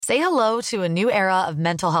Say hello to a new era of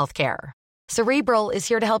mental health care. Cerebral is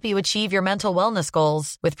here to help you achieve your mental wellness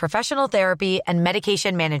goals with professional therapy and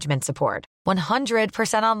medication management support.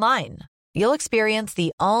 100% online. You'll experience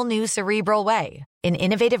the all-new Cerebral Way, an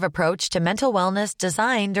innovative approach to mental wellness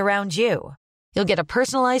designed around you. You'll get a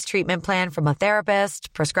personalized treatment plan from a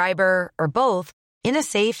therapist, prescriber, or both in a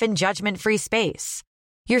safe and judgment-free space.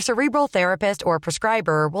 Your Cerebral therapist or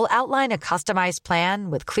prescriber will outline a customized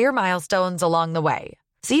plan with clear milestones along the way,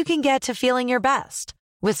 so you can get to feeling your best.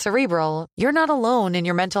 With Cerebral, you're not alone in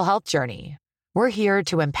your mental health journey. We're here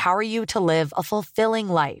to empower you to live a fulfilling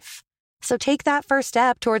life. So take that first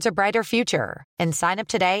step towards a brighter future and sign up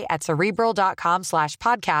today at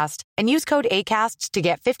Cerebral.com/podcast and use code ACAST to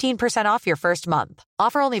get 15% off your first month.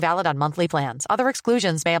 Offer only valid on monthly plans. Other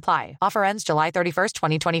exclusions may apply. Offer ends July 31st,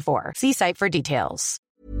 2024. See site for details.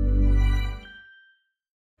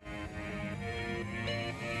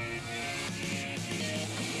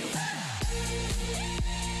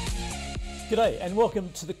 G'day and welcome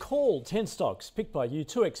to The Call, 10 stocks picked by you,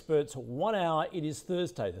 two experts, 1 hour. It is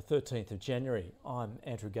Thursday, the 13th of January. I'm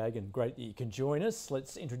Andrew Gagan. Great that you can join us.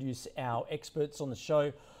 Let's introduce our experts on the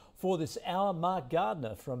show for this hour. Mark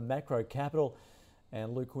Gardner from Macro Capital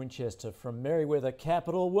and Luke Winchester from Merewether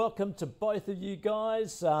Capital. Welcome to both of you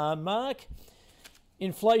guys. Mark,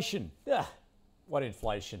 inflation. What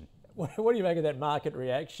inflation? What do you make of that market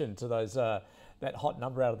reaction to those that hot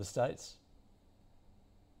number out of the States?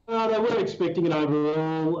 They were expecting it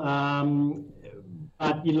overall,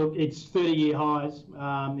 but you look, it's 30-year highs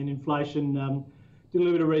in inflation. Did a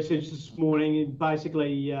little bit of research this morning.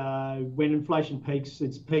 Basically, when inflation peaks,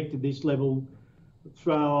 it's peaked at this level.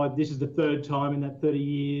 This is the third time in that 30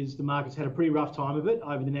 years. The market's had a pretty rough time of it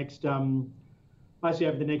over the next, basically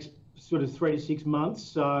over the next sort of 3 to 6 months.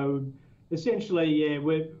 So essentially, yeah,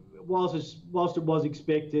 whilst it was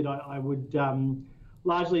expected, I would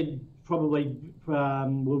largely probably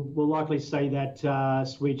we'll likely see that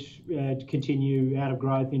switch continue out of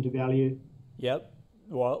growth into value. Yep.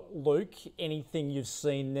 Well, Luke, anything you've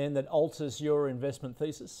seen then that alters your investment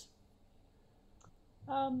thesis?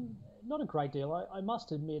 Not a great deal. I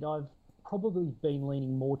must admit I've probably been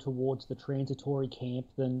leaning more towards the transitory camp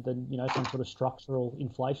than some sort of structural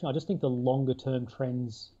inflation. I just think the longer term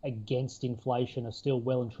trends against inflation are still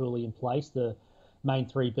well and truly in place. The main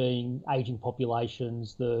three being ageing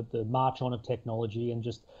populations, the march on of technology, and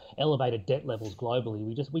just elevated debt levels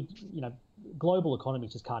globally. Global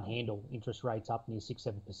economies just can't handle interest rates up near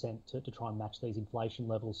 6-7% to try and match these inflation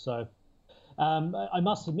levels. So I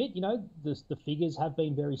must admit, the figures have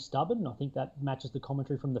been very stubborn. I think that matches the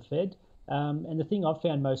commentary from the Fed. And the thing I've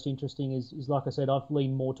found most interesting is, like I said, I've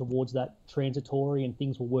leaned more towards that transitory and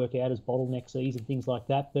things will work out as bottlenecks ease and things like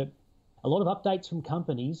that. But a lot of updates from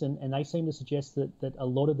companies, and they seem to suggest that a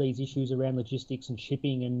lot of these issues around logistics and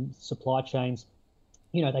shipping and supply chains,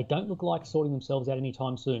 they don't look like sorting themselves out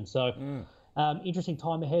anytime soon. So interesting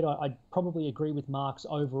time ahead. I'd probably agree with Mark's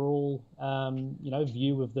overall,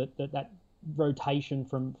 view of that rotation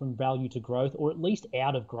from value to growth, or at least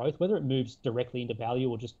out of growth, whether it moves directly into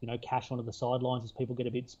value or just, cash onto the sidelines as people get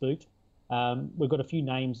a bit spooked. We've got a few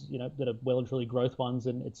names, that are well and truly growth ones,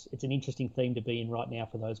 and it's an interesting theme to be in right now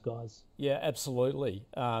for those guys. Yeah, absolutely.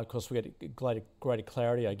 Of course, we get greater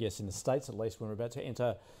clarity, I guess, in the States at least when we're about to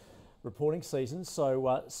enter reporting season.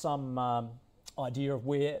 So some idea of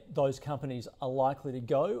where those companies are likely to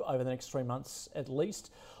go over the next 3 months at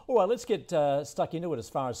least. All right, let's get stuck into it as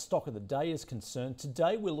far as stock of the day is concerned.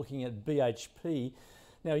 Today we're looking at BHP.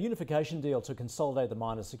 Now, a unification deal to consolidate the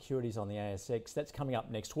minor securities on the ASX, that's coming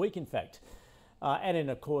up next week, in fact. And then,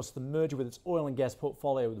 of course, the merger with its oil and gas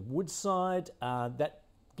portfolio with Woodside, that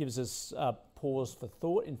gives us pause for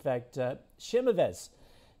thought. In fact, Shemavaz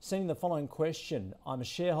sending the following question. I'm a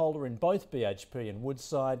shareholder in both BHP and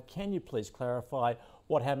Woodside. Can you please clarify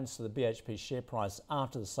what happens to the BHP share price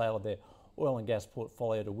after the sale of their oil and gas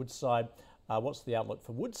portfolio to Woodside? What's the outlook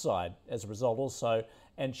for Woodside as a result also?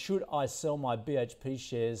 And should I sell my BHP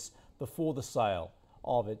shares before the sale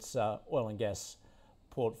of its oil and gas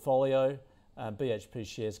portfolio? BHP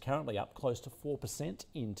shares currently up close to 4%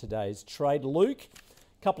 in today's trade. Luke,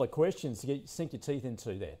 a couple of questions to sink your teeth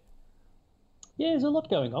into there. Yeah, there's a lot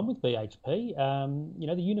going on with BHP.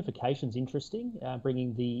 The unification's interesting,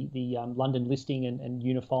 bringing the London listing and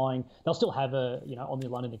unifying. They'll still have on the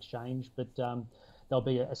London Exchange, but there'll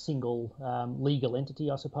be a single legal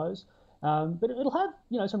entity, I suppose. But it'll have,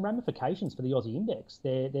 some ramifications for the Aussie index.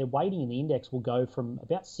 Their weighting in the index will go from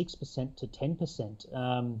about 6% to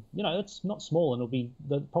 10%. It's not small, and it'll be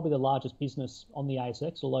probably the largest business on the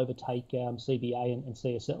ASX. It'll overtake CBA and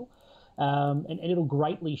CSL. and it'll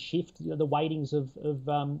greatly shift the weightings of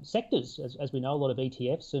sectors. As we know, a lot of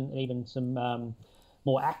ETFs and even some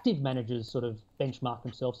more active managers sort of benchmark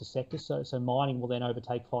themselves to sectors. So mining will then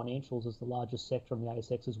overtake financials as the largest sector on the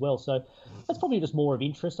ASX as well. So that's probably just more of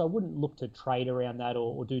interest. I wouldn't look to trade around that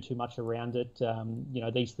or do too much around it.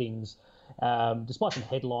 These things, despite some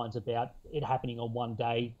headlines about it happening on one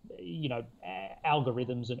day,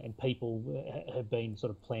 algorithms and people have been sort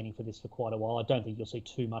of planning for this for quite a while. I don't think you'll see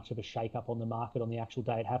too much of a shake-up on the market on the actual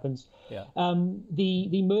day it happens. Yeah.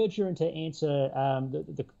 The merger, and to answer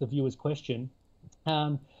the viewer's question,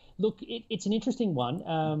 look, it's an interesting one,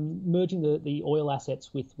 merging the oil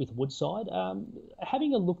assets with Woodside.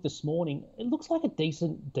 Having a look this morning, it looks like a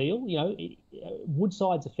decent deal.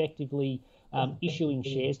 Woodside's effectively issuing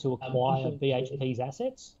shares to acquire BHP's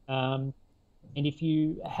assets. And if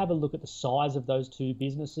you have a look at the size of those two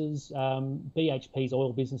businesses, BHP's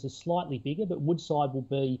oil business is slightly bigger, but Woodside will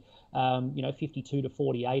be, 52 to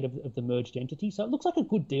 48 of the merged entity. So it looks like a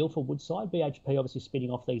good deal for Woodside. BHP obviously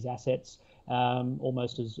spinning off these assets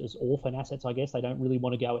almost as orphan assets, I guess. They don't really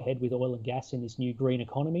want to go ahead with oil and gas in this new green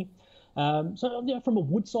economy. So from a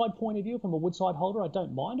Woodside point of view, from a Woodside holder, I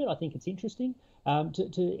don't mind it. I think it's interesting.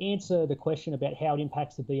 To answer the question about how it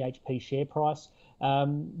impacts the BHP share price,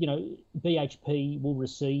 BHP will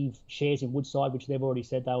receive shares in Woodside, which they've already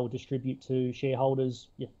said they will distribute to shareholders,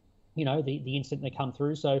 the instant they come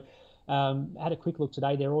through. So I had a quick look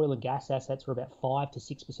today. Their oil and gas assets were about 5 to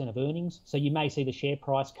 6% of earnings. So you may see the share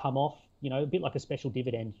price come off, a bit like a special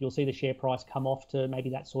dividend. You'll see the share price come off to maybe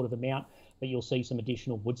that sort of amount, but you'll see some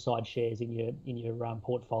additional Woodside shares in your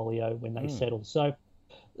portfolio when they settle. So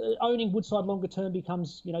owning Woodside longer term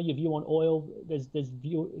becomes, your view on oil. There's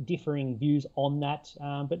differing views on that.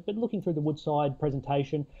 But looking through the Woodside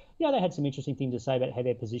presentation, they had some interesting things to say about how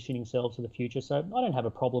they're positioning themselves for the future. So I don't have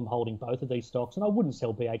a problem holding both of these stocks, and I wouldn't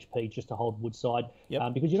sell BHP just to hold Woodside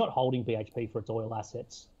because you're not holding BHP for its oil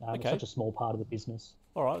assets. It's such a small part of the business.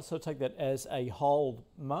 All right, so take that as a hold,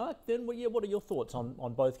 Mark. Then, what are your thoughts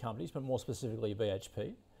on both companies, but more specifically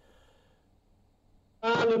BHP?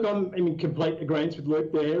 Look, I'm in complete agreement with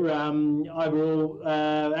Luke there. Overall,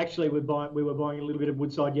 actually, we were buying a little bit of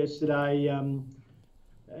Woodside yesterday.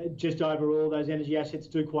 Just overall, those energy assets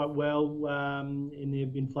do quite well in the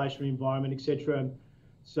inflationary environment, etc.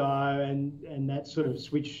 So, and that sort of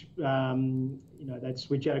switch, that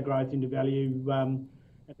switch out of growth into value.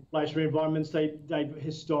 Inflationary environments, they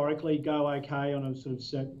historically go okay on a sort of,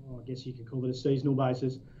 I guess you could call it a seasonal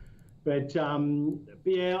basis. But I'm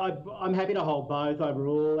happy to hold both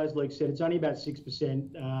overall. As Luke said, it's only about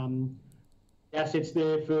 6% assets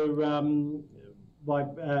there for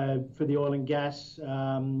the oil and gas.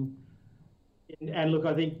 And look,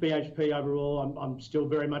 I think BHP overall, I'm still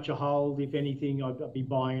very much a hold. If anything, I'd be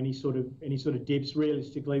buying any sort of dips.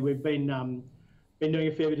 Realistically, we've been doing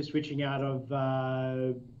a fair bit of switching out of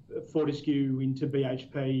Fortescue into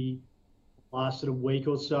BHP last sort of week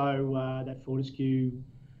or so. That Fortescue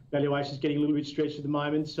valuation is getting a little bit stretched at the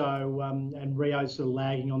moment. So and Rio's sort of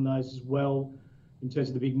lagging on those as well in terms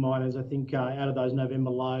of the big miners. I think out of those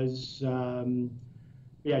November lows,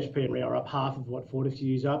 BHP and Rio are up half of what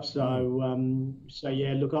Fortescue's up. So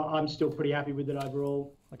yeah, look, I'm still pretty happy with it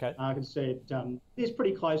overall. Okay. I can see it is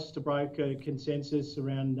pretty close to broker consensus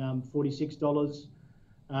around $46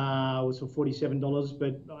 or so $47.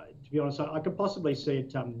 But to be honest, I could possibly see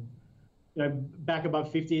it back above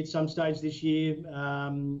 50 at some stage this year. I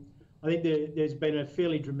think there's been a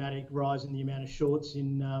fairly dramatic rise in the amount of shorts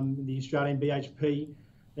in the Australian BHP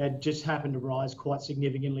that just happened to rise quite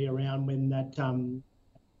significantly around when that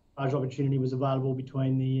large opportunity was available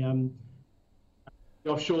between the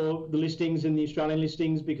offshore, the listings and the Australian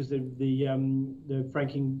listings because the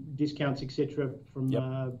franking discounts, etc., from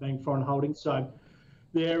being foreign holdings. So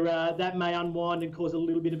that may unwind and cause a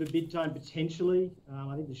little bit of a bid tone potentially.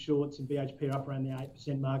 I think the shorts in BHP are up around the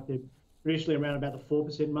 8% mark. They're traditionally around about the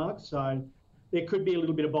 4% mark. So there could be a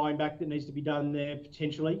little bit of buying back that needs to be done there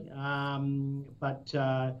potentially. But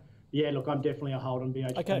look, I'm definitely a hold on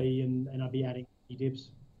BHP and I'll be adding dips.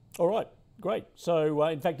 All right, great. So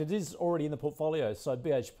in fact, it is already in the portfolio. So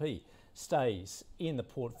BHP stays in the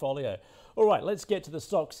portfolio. All right, let's get to the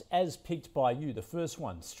stocks as picked by you. The first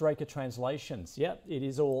one, Straker Translations. Yeah, it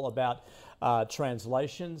is all about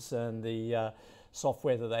translations and the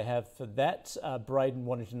software that they have for that. Braden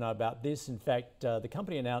wanted to know about this. In fact, the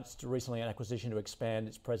company announced recently an acquisition to expand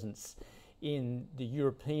its presence in the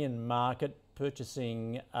European market,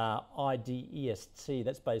 purchasing IDEST,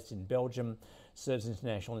 that's based in Belgium, serves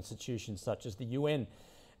international institutions such as the UN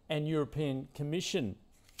and European Commission.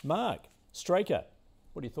 Mark, Straker,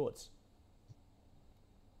 what are your thoughts?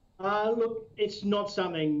 Look, it's not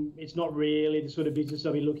really the sort of business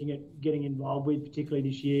I'll be looking at getting involved with, particularly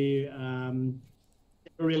this year. Never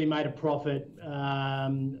really made a profit.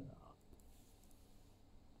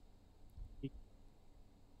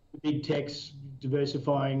 Big techs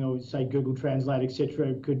diversifying, or say Google Translate,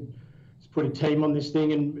 etc., could put a team on this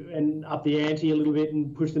thing and up the ante a little bit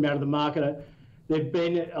and push them out of the market. They've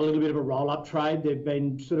been a little bit of a roll-up trade. They've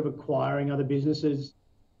been sort of acquiring other businesses,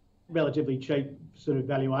 relatively cheap sort of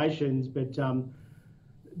valuations, but to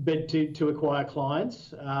acquire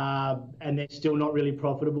clients, and they're still not really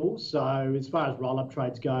profitable. So as far as roll-up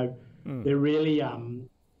trades go, they're really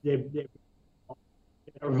they're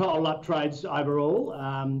roll-up trades overall.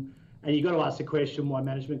 And you've got to ask the question why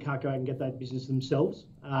management can't go out and get that business themselves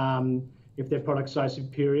if their product's so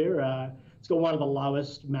superior. It's got one of the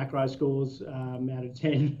lowest macro scores out of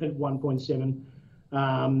 10 at 1.7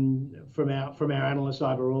 from our analysts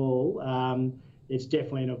overall. It's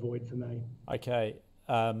definitely an avoid for me. Okay.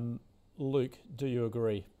 Luke, do you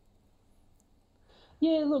agree?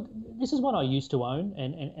 Yeah, look, this is one I used to own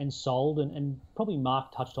and sold, and probably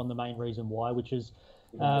Mark touched on the main reason why, which is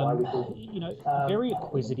very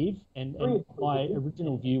acquisitive, and my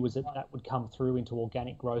original view was that would come through into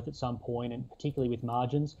organic growth at some point, and particularly with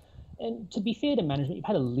margins. And to be fair to management, you've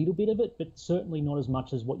had a little bit of it, but certainly not as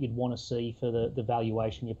much as what you'd want to see for the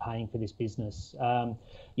valuation you're paying for this business.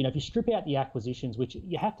 If you strip out the acquisitions, which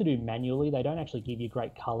you have to do manually, they don't actually give you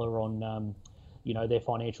great colour on their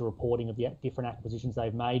financial reporting of the different acquisitions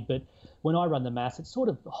they've made. But when I run the maths, it's sort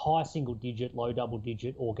of high single-digit, low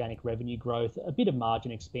double-digit organic revenue growth, a bit of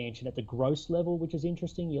margin expansion at the gross level, which is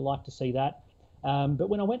interesting. You like to see that. But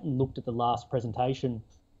when I went and looked at the last presentation,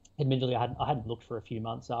 admittedly, I hadn't looked for a few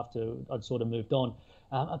months after I'd sort of moved on,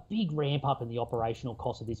 a big ramp up in the operational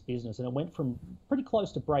cost of this business. And it went from pretty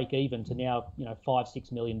close to break even to now,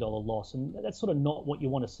 $5-6 million loss. And that's sort of not what you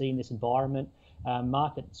want to see in this environment.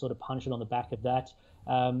 Market sort of punched it on the back of that.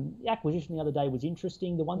 The acquisition the other day was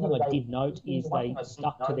interesting. The one thing I did note is they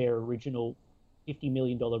stuck to their original $50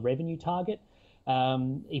 million revenue target,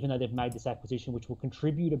 even though they've made this acquisition, which will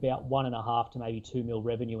contribute about 1.5 to maybe 2 mil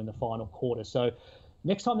revenue in the final quarter. So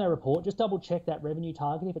next time they report, just double check that revenue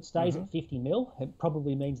target. If it stays at 50 mil, it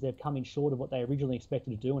probably means they've come in short of what they originally expected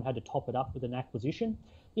to do and had to top it up with an acquisition.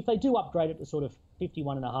 If they do upgrade it to sort of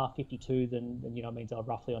 51.5, 52, then it means they're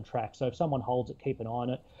roughly on track. So if someone holds it, keep an eye on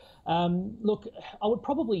it. Look, I would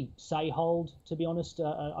probably say hold, to be honest.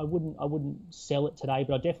 I wouldn't sell it today,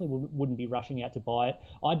 but I definitely wouldn't be rushing out to buy it.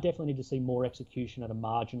 I definitely need to see more execution at a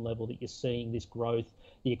margin level that you're seeing this growth,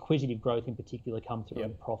 the acquisitive growth in particular, come through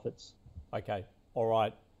in profits. Okay. All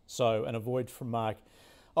right. So an avoid from Mark.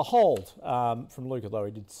 A hold from Luke, although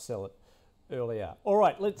he did sell it earlier. All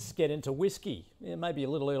right, let's get into whiskey. Maybe a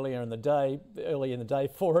little early in the day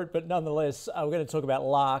for it, but nonetheless, we're going to talk about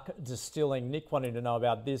LRK Distilling. Nick wanted to know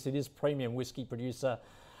about this. It is premium whiskey producer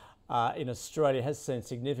in Australia, has seen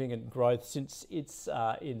significant growth since its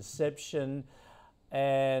inception,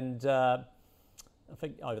 and I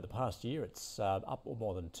think over the past year it's up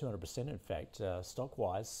more than 200%, in fact,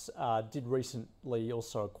 stock-wise. Did recently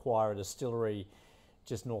also acquire a distillery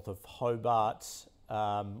just north of Hobart,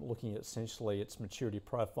 looking at essentially its maturity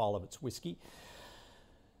profile of its whiskey.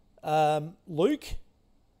 Luke,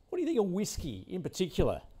 what do you think of whiskey in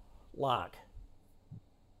particular, LRK?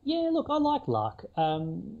 Yeah, look, I like LRK.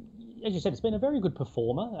 As you said, it's been a very good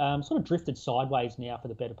performer. Sort of drifted sideways now for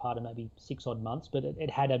the better part of maybe 6 odd months, but it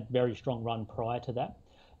had a very strong run prior to that.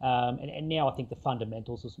 And now I think the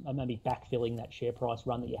fundamentals is maybe backfilling that share price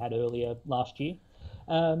run that you had earlier last year.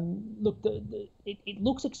 Look, it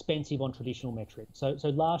looks expensive on traditional metrics. So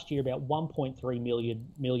last year, about 1.3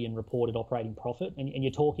 million reported operating profit, and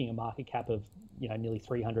you're talking a market cap of nearly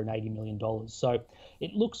 $380 million. So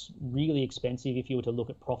it looks really expensive if you were to look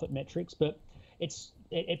at profit metrics, but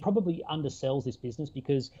it probably undersells this business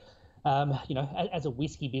because as a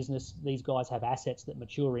whiskey business, these guys have assets that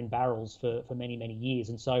mature in barrels for many, many years.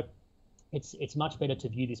 And so it's much better to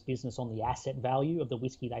view this business on the asset value of the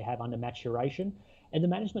whiskey they have under maturation. And the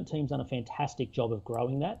management team's done a fantastic job of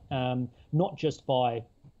growing that, not just by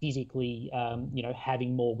physically,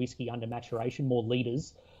 having more whiskey under maturation, more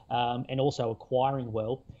litres, and also acquiring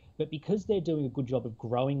well, but because they're doing a good job of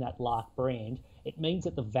growing that LRK brand, it means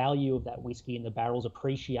that the value of that whiskey in the barrels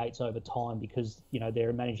appreciates over time because,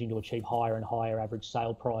 they're managing to achieve higher and higher average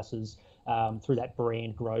sale prices through that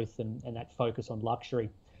brand growth and that focus on luxury.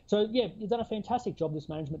 So, yeah, you've done a fantastic job, this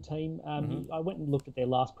management team. I went and looked at their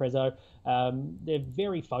last prezzo. They're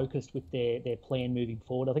very focused with their plan moving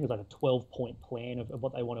forward. I think it's like a 12-point plan of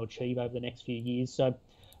what they want to achieve over the next few years. So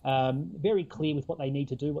very clear with what they need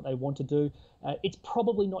to do, what they want to do. It's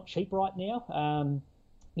probably not cheap right now.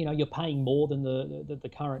 you're paying more than the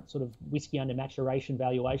current sort of whiskey under maturation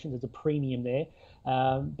valuations. There's a premium there.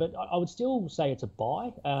 But I would still say it's a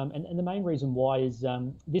buy. And the main reason why is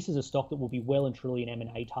this is a stock that will be well and truly an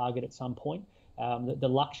M&A target at some point. The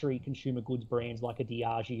luxury consumer goods brands like a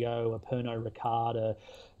Diageo, a Pernod Ricard,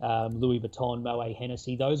 Louis Vuitton, Moet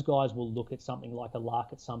Hennessy, those guys will look at something like a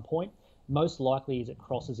LRK at some point. Most likely as it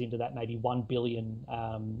crosses into that maybe 1 billion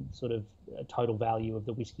sort of total value of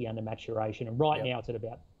the whiskey under maturation. And right now it's at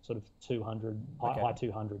about sort of 200, high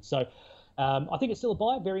 200. So I think it's still a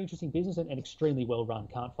buy, very interesting business and extremely well run.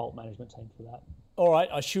 Can't fault management team for that. All right,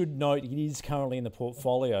 I should note it is currently in the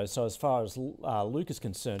portfolio. So as far as Luke is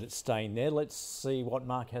concerned, it's staying there. Let's see what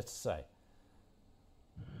Mark has to say.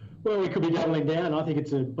 Well, we could be doubling down. I think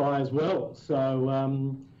it's a buy as well.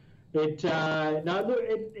 So they've done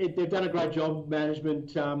a great job,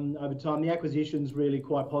 management, over time. The acquisition's really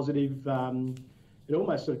quite positive. It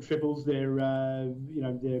almost sort of triples their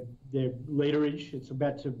literage.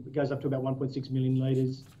 It goes up to about 1.6 million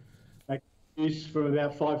litres. Use from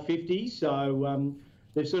about 550. So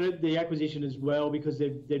the acquisition as well, because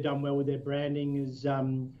they've done well with their branding, is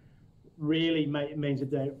really means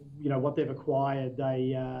that what they've acquired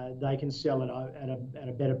they can sell at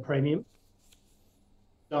a better premium.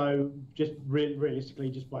 So just realistically,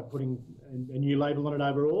 just by putting a new label on it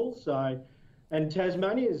overall. So, and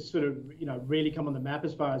Tasmania has sort of really come on the map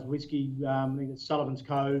as far as whiskey. I think that Sullivan's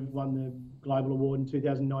Cove won the global award in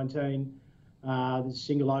 2019. The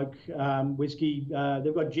Single Oak whiskey.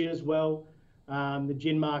 They've got gin as well. The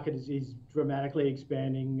gin market is dramatically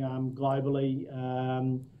expanding globally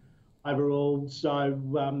overall. So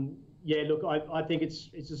look, I think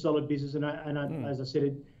it's a solid business, and as I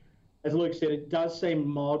said, as Luke said, it does seem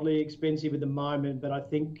mildly expensive at the moment. But I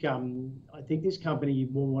think this company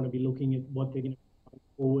will want to be looking at what they're going to do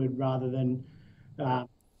forward rather than.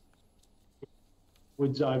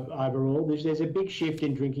 Overall, there's a big shift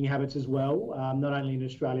in drinking habits as well, not only in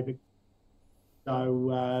Australia, but so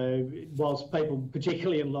whilst people,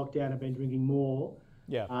 particularly in lockdown, have been drinking more,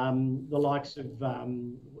 the likes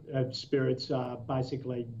of spirits are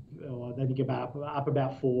basically, they think up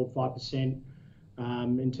about 4 or 5%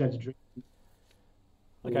 in terms of drinking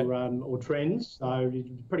or trends. So it's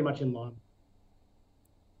pretty much in line.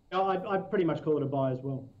 I'd pretty much call it a buy as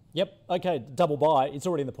well. Yep. Okay. Double buy. It's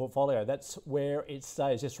already in the portfolio. That's where it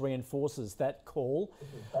stays. Just reinforces that call.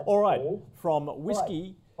 All right. From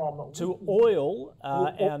whiskey to oil.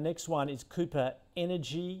 Our next one is Cooper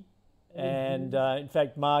Energy. And in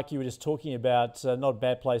fact, Mark, you were just talking about not a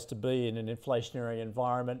bad place to be in an inflationary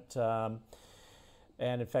environment. And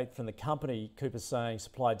in fact, from the company, Cooper's saying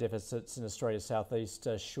supply deficits in Australia's southeast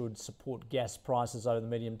should support gas prices over the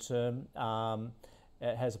medium term.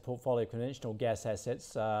 It has a portfolio of conventional gas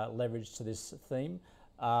assets leveraged to this theme.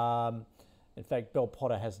 In fact, Bell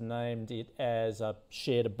Potter has named it as a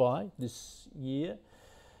share to buy this year.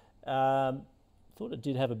 Thought it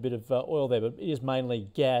did have a bit of oil there, but it is mainly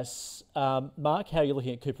gas. Mark, how are you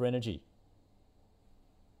looking at Cooper Energy?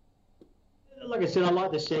 Like I said, I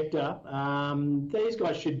like the sector. These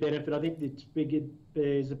guys should benefit. I think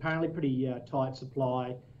there's apparently pretty tight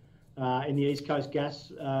supply in the East Coast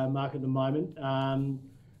gas market at the moment.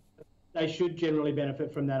 They should generally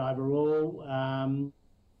benefit from that overall.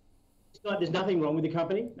 There's nothing wrong with the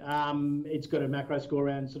company. It's got a macro score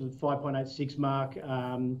around sort of 5.86 mark.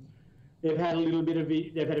 They've had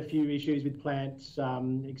a few issues with plants,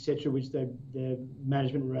 etc., which the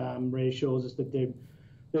management reassures us that they've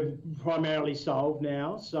primarily solved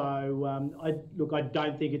now. So I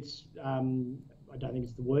don't think it's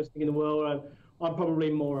the worst thing in the world. I'm probably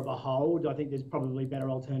more of a hold. I think there's probably better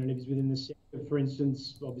alternatives within the sector. For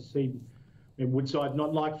instance, obviously, Woodside,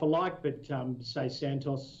 not like for like, but say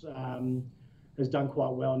Santos has done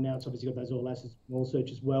quite well. Now it's obviously got those all assets from Oil Search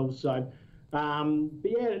as well. So, but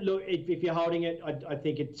yeah, look, if you're holding it, I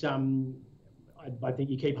think it's I think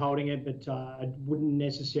you keep holding it, but I wouldn't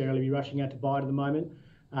necessarily be rushing out to buy it at the moment.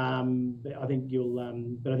 But I think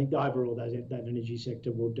but I think overall that energy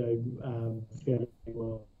sector will do fairly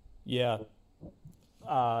well. Yeah.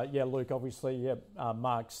 Luke, obviously,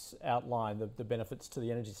 Mark's outlined the benefits to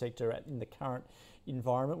the energy sector in the current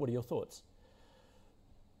environment. What are your thoughts?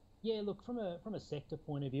 Yeah, look, from a sector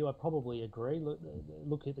point of view, I probably agree.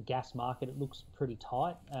 Look at the gas market; it looks pretty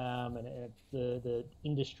tight, and the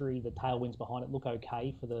industry, the tailwinds behind it look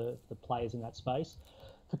okay for the players in that space.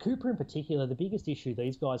 For Cooper in particular, the biggest issue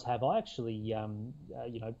these guys have, I actually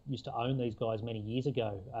used to own these guys many years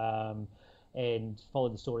ago. And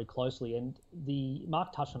followed the story closely. And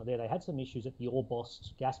Mark touched on it there. They had some issues at the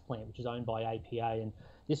Orbost gas plant, which is owned by APA. And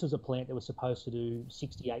this was a plant that was supposed to do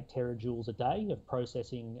 68 terajoules a day of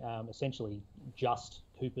processing, essentially just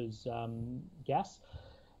Cooper's gas.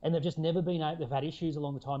 And they've just never been able, they've had issues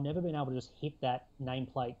along the time, never been able to just hit that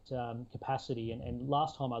nameplate capacity. And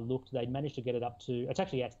last time I looked, they'd managed to get it up to, it's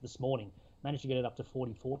actually out this morning, managed to get it up to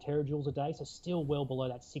 44 terajoules a day. So still well below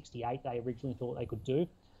that 68 they originally thought they could do.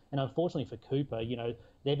 And unfortunately for Cooper,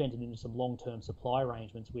 they've entered into some long-term supply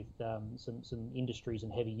arrangements with some industries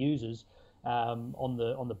and heavy users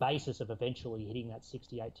on the basis of eventually hitting that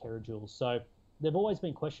 68 terajoules. So there've always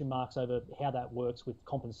been question marks over how that works with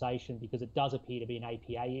compensation, because it does appear to be an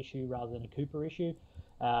APA issue rather than a Cooper issue.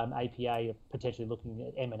 APA are potentially looking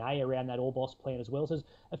at M&A around that Orbost plant as well. So there's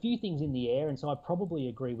a few things in the air, and so I probably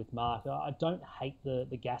agree with Mark. I don't hate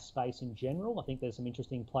the gas space in general. I think there's some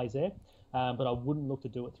interesting plays there, but I wouldn't look to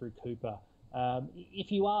do it through Cooper.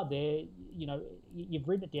 If you are there, you've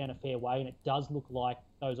written it down a fair way, and it does look like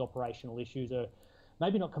those operational issues are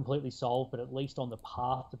maybe not completely solved, but at least on the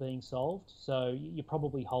path to being solved. So you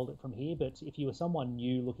probably hold it from here. But if you were someone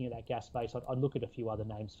new looking at that gas space, I'd look at a few other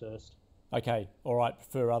names first. Okay, all right,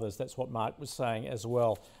 prefer others. That's what Mark was saying as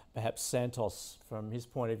well. Perhaps Santos from his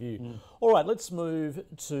point of view. All right, let's move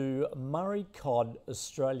to Murray Cod,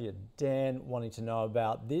 Australia. Dan wanting to know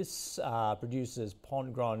about this. Produces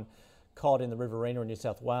pond-grown cod in the Riverina in New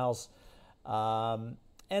South Wales.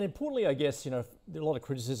 And importantly, I guess, there's a lot of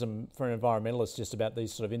criticism from environmentalists just about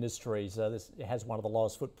these sort of industries. It has one of the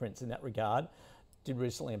lowest footprints in that regard. Did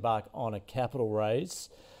recently embark on a capital raise.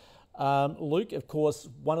 Luke, of course,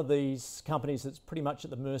 one of these companies that's pretty much at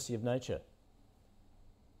the mercy of nature.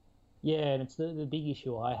 Yeah, and it's the big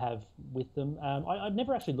issue I have with them. I've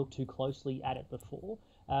never actually looked too closely at it before.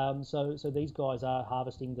 So these guys are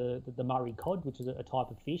harvesting the Murray cod, which is a type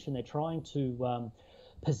of fish, and they're trying to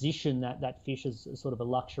position that fish as sort of a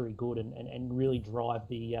luxury good and really drive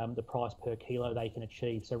the price per kilo they can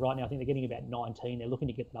achieve. So right now I think they're getting about 19. They're looking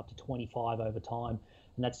to get that up to 25 over time,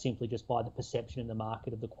 and that's simply just by the perception in the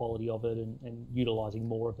market of the quality of it and utilising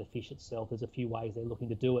more of the fish itself. There's a few ways they're looking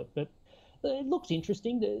to do it, but it looks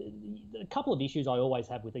interesting. A couple of issues I always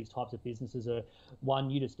have with these types of businesses are,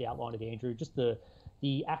 one, you just outlined it, Andrew, just the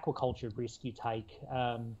aquaculture risk you take,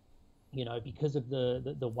 because of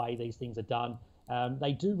the way these things are done.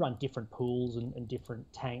 They do run different pools and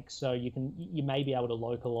different tanks, so you may be able to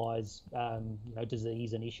localise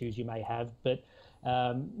disease and issues you may have, but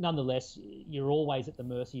nonetheless, you're always at the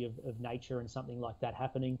mercy of nature and something like that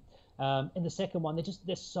happening. And the second one,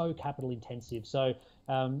 they're so capital intensive. So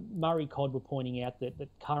Murray Cod were pointing out that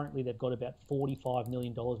currently they've got about $45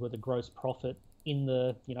 million worth of gross profit in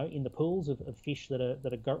the pools of fish that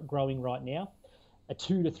are growing right now. A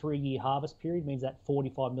 2 to 3 year harvest period means that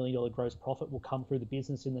 $45 million gross profit will come through the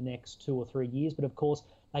business in the next 2 or 3 years. But of course,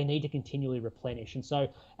 they need to continually replenish. And so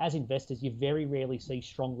as investors, you very rarely see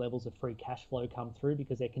strong levels of free cash flow come through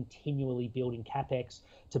because they're continually building capex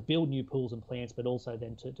to build new pools and plants, but also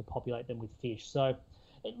then to populate them with fish. So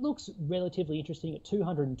it looks relatively interesting at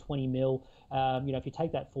 220 mil. If you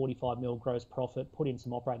take that 45 mil gross profit, put in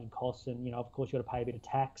some operating costs, and of course you've got to pay a bit of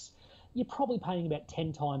tax, you're probably paying about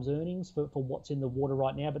 10 times earnings for what's in the water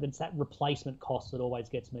right now, but it's that replacement cost that always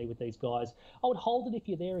gets me with these guys. I would hold it if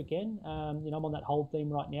you're there again. I'm on that hold theme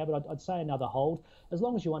right now, but I'd say another hold, as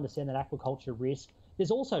long as you understand that aquaculture risk.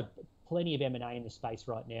 There's also plenty of M&A in the space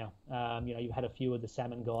right now. You've had a few of the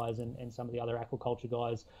salmon guys and some of the other aquaculture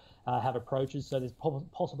guys have approaches, so there's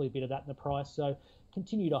possibly a bit of that in the price. So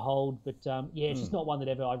continue to hold, but it's just not one that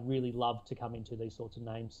ever I really love to come into these sorts of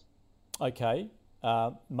names. Okay.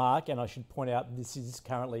 Mark, and I should point out this is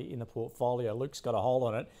currently in the portfolio. Luke's got a hold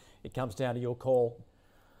on it. It comes down to your call.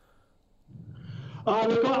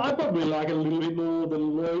 Look, I probably like it a little bit more than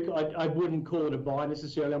Luke. I wouldn't call it a buy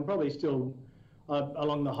necessarily. I'm probably still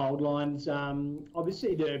along the hold lines.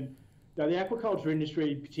 Obviously, the aquaculture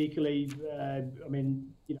industry, particularly,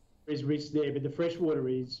 there's risk there, but the freshwater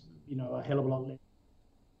is, a hell of a lot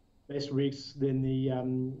less risks than the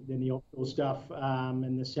offshore stuff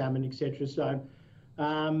and the salmon, etc. So.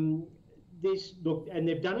 And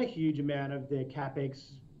they've done a huge amount of their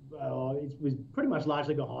capex. It was pretty much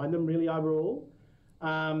largely behind them, really, overall.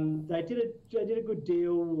 They did a good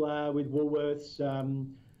deal with Woolworths.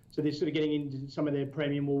 So they're sort of getting into some of their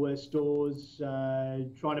premium Woolworths stores,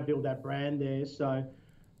 trying to build that brand there. So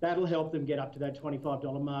that'll help them get up to that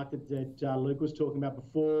 $25 mark that Luke was talking about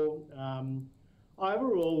before.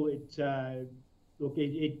 Overall, it's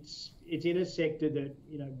in a sector that,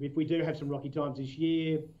 if we do have some rocky times this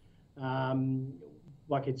year,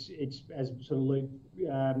 it's as sort of Luke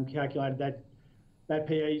calculated, that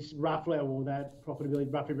PE is roughly, or that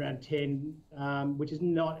profitability roughly around 10, which is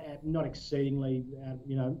not exceedingly,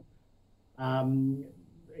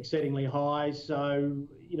 exceedingly high. So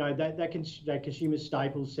that consumer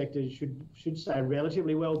staples sector should stay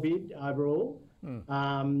relatively well bid overall.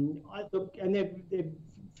 And they're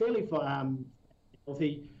fairly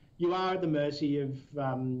healthy. You are at the mercy of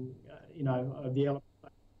of the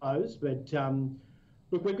LRKs, but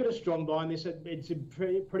look, we've got a strong buy on this. It's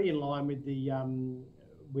pretty in line with the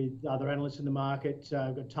with other analysts in the market.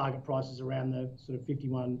 We've got target prices around the sort of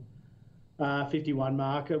 51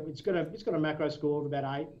 mark. It's got a macro score of about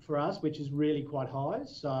 8 for us, which is really quite high.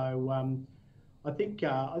 So I think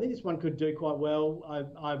this one could do quite well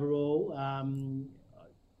overall.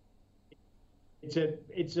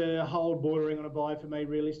 It's a hold bordering on a buy for me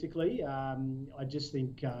realistically. I just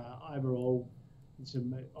think overall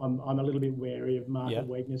I'm a little bit wary of market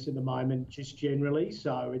weakness at the moment, just generally.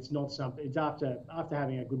 So it's not something. It's after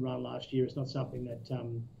having a good run last year. It's not something that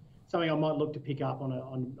something I might look to pick up on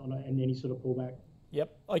any sort of pullback.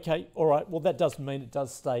 Yep. Okay. All right. Well, that does mean it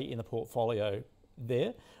does stay in the portfolio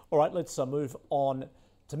there. All right. Let's move on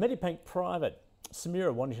to Medibank Private.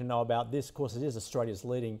 Samira wanting to know about this. Of course, it is Australia's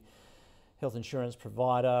leading health insurance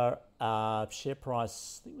provider. Share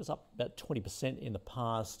price, I think it was up about 20% in the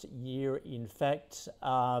past year, in fact.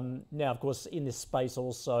 Now, of course, in this space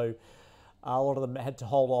also, a lot of them had to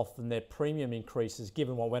hold off on their premium increases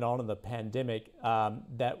given what went on in the pandemic.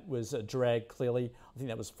 That was a drag, clearly. I think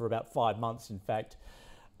that was for about 5 months, in fact,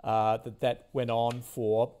 that went on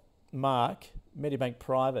for. Mark, Medibank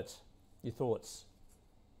Private, your thoughts?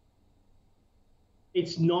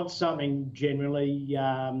 It's not something generally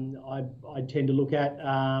I tend to look at.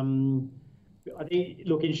 I think,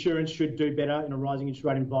 look, insurance should do better in a rising interest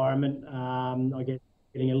rate environment. I get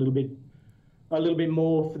getting a little bit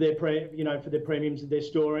more for their premiums that they're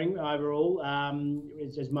storing overall,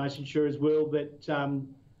 as most insurers will. But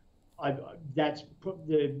that's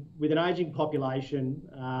with an ageing population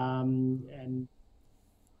and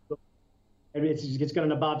it's got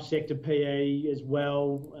an above sector PE as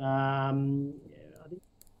well. I think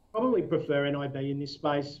probably prefer NIB in this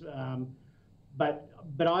space, but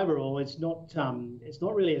overall it's not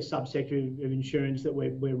really a subsector of insurance that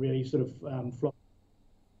we're really sort of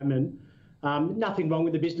flocking. Nothing wrong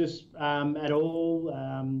with the business at all.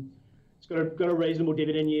 It's got a reasonable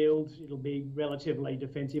dividend yield. It'll be relatively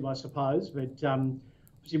defensive, I suppose. But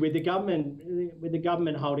obviously, with the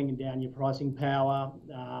government holding down your pricing power,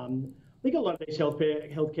 I think a lot of these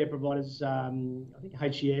healthcare providers, I think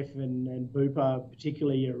HCF and Bupa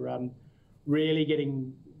particularly, are really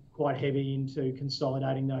getting quite heavy into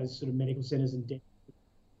consolidating those sort of medical centres and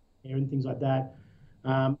things like that.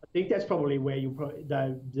 I think that's probably where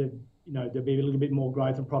there'll be a little bit more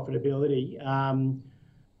growth and profitability.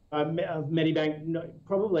 Medibank,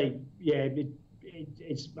 probably, yeah,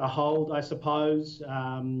 it's a hold, I suppose,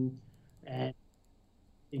 and I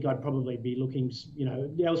think I'd probably be looking,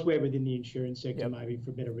 elsewhere within the insurance sector, maybe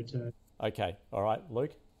for a better return. Okay, all right,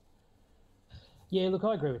 Luke. Yeah, look,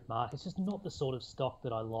 I agree with Mark. It's just not the sort of stock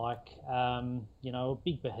that I like. A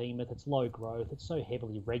big behemoth. It's low growth. It's so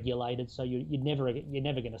heavily regulated, so you're never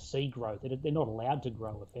going to see growth. They're not allowed to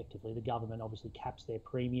grow effectively. The government obviously caps their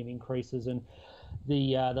premium increases, and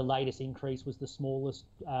the latest increase was the smallest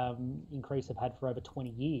increase they've had for over 20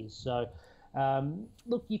 years. So,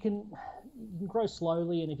 look, you can grow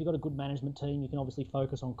slowly, and if you've got a good management team, you can obviously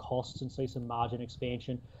focus on costs and see some margin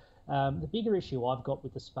expansion. The bigger issue I've got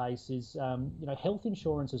with the space is, health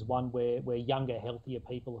insurance is one where younger, healthier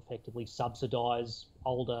people effectively subsidise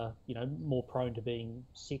older, more prone to being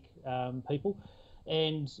sick people.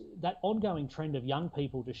 And that ongoing trend of young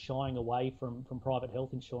people just shying away from private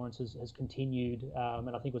health insurance has continued,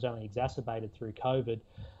 and I think was only exacerbated through COVID.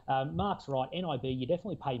 Mark's right, NIB, you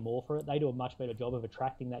definitely pay more for it. They do a much better job of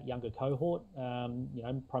attracting that younger cohort,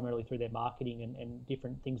 primarily through their marketing and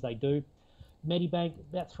different things they do. Medibank,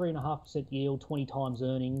 about 3.5% yield, 20 times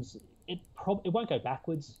earnings. It won't go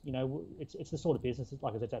backwards. It's the sort of business,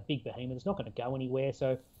 like I said, it's a big behemoth. It's not going to go anywhere.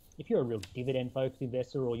 So if you're a real dividend-focused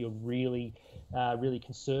investor, or you're really, really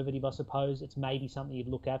conservative, I suppose, it's maybe something you'd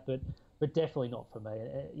look at, but definitely not for me.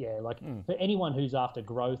 For anyone who's after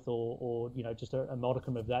growth or just a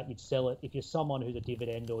modicum of that, you'd sell it. If you're someone who's a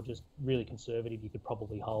dividend or just really conservative, you could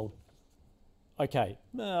probably hold. Okay,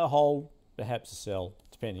 hold, perhaps a sell,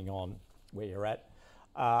 depending on where you're at.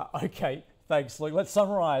 Okay, thanks, Luke. Let's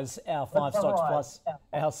summarise our five stocks plus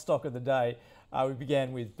our stock of the day. We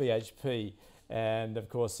began with BHP, and of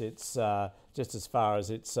course it's just as far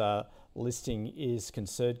as its listing is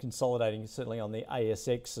concerned, consolidating certainly on the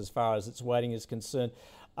ASX as far as its weighting is concerned.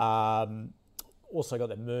 Also got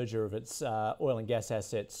that merger of its oil and gas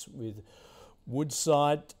assets with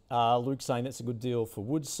Woodside, Luke saying that's a good deal for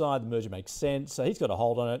Woodside. The merger makes sense. So he's got a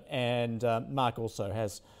hold on it, and Mark also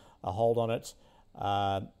has a hold on it,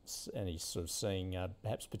 and he's sort of seeing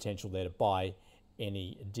perhaps potential there to buy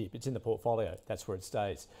any dip. It's in the portfolio. That's where it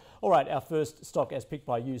stays. All right, our first stock as picked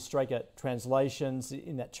by you, Straker Translations.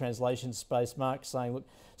 In that translation space, Mark saying, look,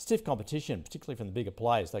 stiff competition, particularly from the bigger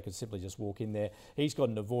players. They could simply just walk in there. He's got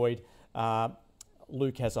an avoid.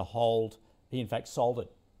 Luke has a hold. He, in fact, sold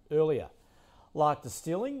it earlier. LRK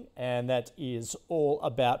Distilling, and that is all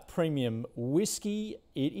about premium whiskey.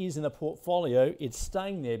 It is in the portfolio. It's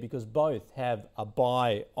staying there because both have a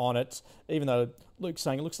buy on it, even though Luke's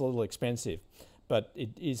saying it looks a little expensive, but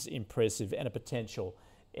it is impressive and a potential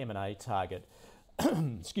M&A target.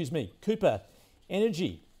 Excuse me. Cooper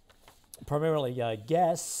Energy, primarily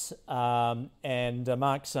gas, and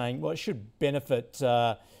Mark saying, well, it should benefit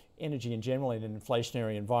energy in general in an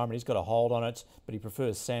inflationary environment. He's got a hold on it, but he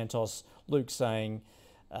prefers Santos. Luke saying,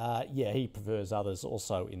 he prefers others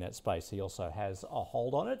also in that space. He also has a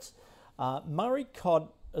hold on it. Murray Cod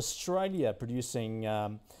Australia,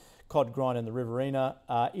 producing cod grind in the Riverina.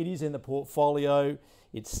 It is in the portfolio.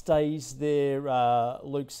 It stays there.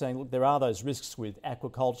 Luke's saying, look, there are those risks with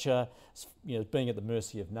aquaculture, being at the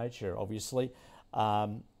mercy of nature, obviously.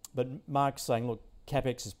 But Mark's saying, look,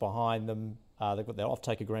 CapEx is behind them. They've got their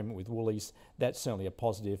offtake agreement with Woolies. That's certainly a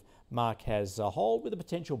positive. Mark has a hold with a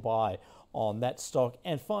potential buy on that stock.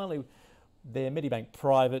 And finally, their Medibank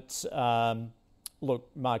Private. Look,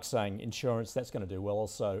 Mark's saying insurance, that's going to do well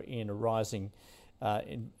also in a rising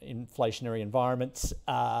inflationary environment.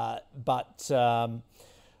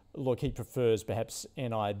 Look, he prefers perhaps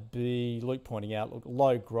NIB. Luke pointing out, look,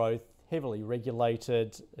 low growth, heavily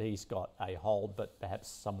regulated. He's got a hold, but perhaps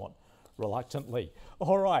somewhat reluctantly.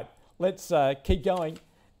 All right. Let's keep going,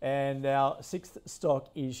 and our sixth stock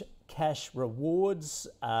is Cash Rewards.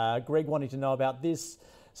 Greg wanting to know about this.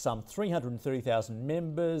 Some 330,000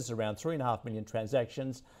 members, around 3.5 million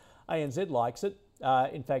transactions. ANZ likes it.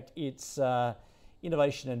 In fact, its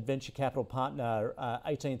innovation and venture capital partner,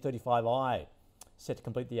 1835i, set to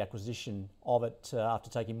complete the acquisition of it after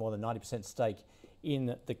taking more than 90% stake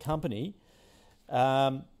in the company.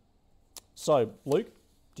 So, Luke,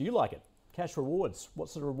 do you like it? Cash Rewards, what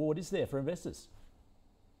sort of reward is there for investors?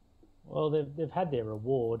 Well, they've had their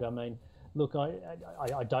reward. I mean, look,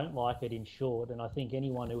 I don't like it in short, and I think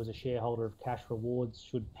anyone who was a shareholder of Cash Rewards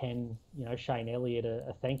should pen, Shane Elliott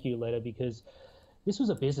a thank you letter, because this was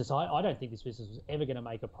a business. I don't think this business was ever going to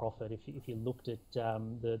make a profit if you looked at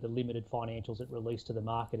the limited financials it released to the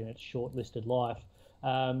market in its short-listed life.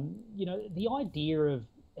 The idea of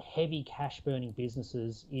heavy cash burning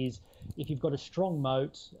businesses is if you've got a strong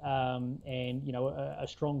moat and a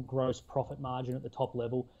strong gross profit margin at the top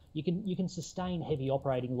level, you can sustain heavy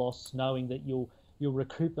operating loss, knowing that you'll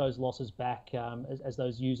recoup those losses back as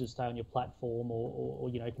those users stay on your platform or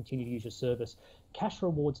continue to use your service. Cash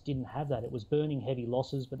Rewards didn't have that. It was burning heavy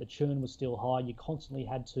losses, but the churn was still high. You constantly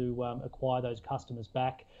had to acquire those customers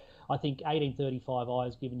back. I think 1835i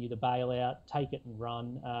has given you the bailout. Take it and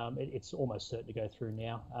run. It's almost certain to go through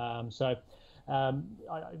now.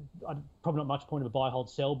 Probably not much point of a buy, hold,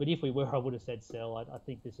 sell. But if we were, I would have said sell. I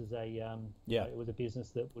think this is it was a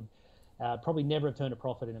business that would probably never have turned a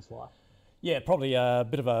profit in its life. Yeah, probably a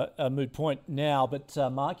bit of a moot point now. But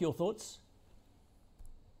Mark, your thoughts?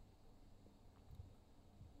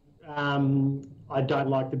 I don't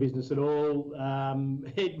like the business at all.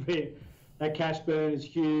 That cash burn is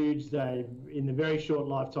huge. In the very short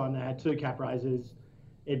lifetime, they had 2 cap raises.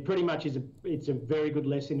 It pretty much it's a very good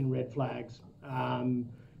lesson in red flags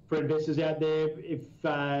for investors out there.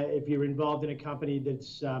 If you're involved in a company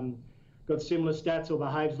that's got similar stats or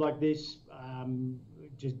behaves like this,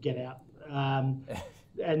 just get out. And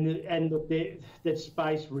that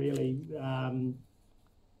space really. I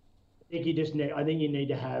think you need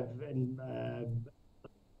to have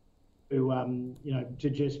to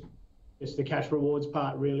just the Cash Rewards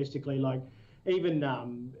part realistically, like even not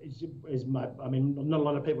a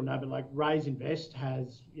lot of people know, but like Raise Invest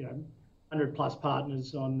has 100 plus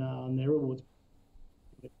partners on their rewards.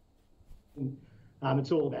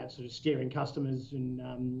 It's all about sort of steering customers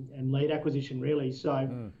and lead acquisition really.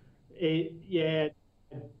 So it's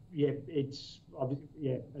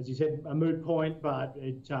as you said, a moot point, but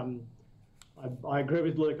I agree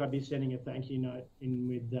with Luke. I'd be sending a thank you note in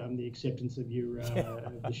with the acceptance of your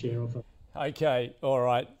of the share offer. Okay, all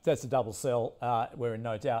right. That's a double sell. We're in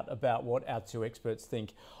no doubt about what our 2 experts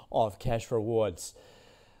think of Cash Rewards.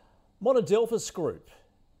 Monadelphous Group,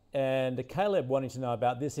 and Caleb wanting to know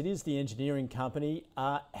about this. It is the engineering company,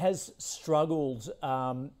 has struggled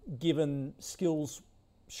given skills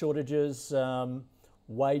shortages,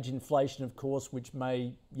 wage inflation, of course, which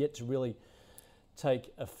may yet to really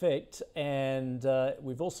take effect, and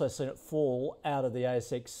we've also seen it fall out of the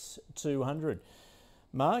ASX 200.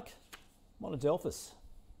 Mark, Monadelphous.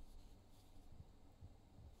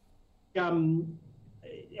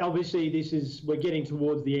 Obviously, we're getting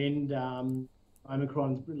towards the end.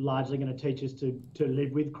 Omicron's largely going to teach us to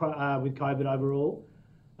live with COVID overall.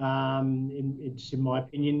 It's in my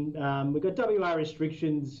opinion. We've got WA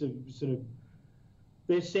restrictions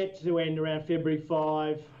they're set to end around February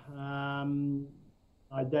 5.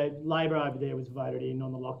 Labor over there was voted in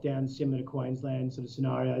on the lockdown, similar to Queensland sort of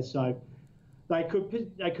scenario. So they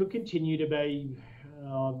could continue to be,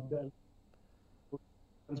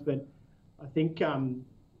 but I think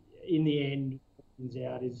in the end, what comes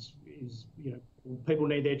out is people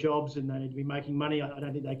need their jobs and they need to be making money. I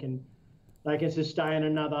don't think they can sustain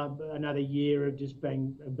another year of just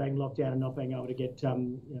being locked down and not being able to get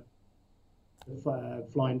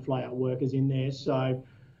fly in, fly out workers in there. So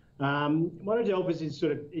Monadelphous is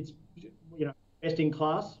it's best in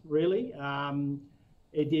class really.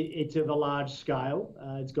 It's of a large scale.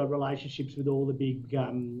 It's got relationships with all the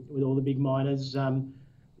big miners.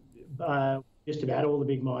 Just about all the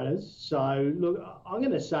big miners. So look, I'm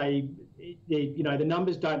going to say, the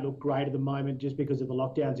numbers don't look great at the moment just because of the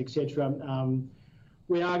lockdowns, etc.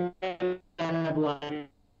 We are going to have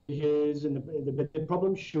issues, but the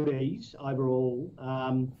problem should ease overall.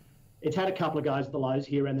 It's had a couple of goes at the lows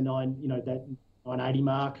here around the 980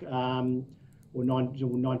 mark, or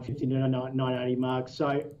 950 to 980 mark.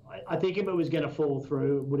 So I think if it was going to fall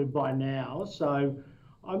through, it would have by now. So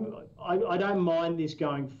I don't mind this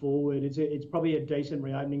going forward. It's probably a decent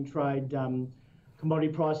reopening trade.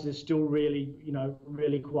 Commodity prices are still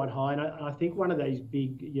really quite high, and I think one of these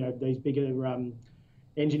bigger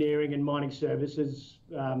engineering and mining services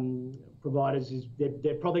providers is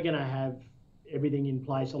they're probably going to have everything in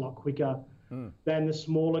place a lot quicker than the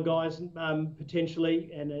smaller guys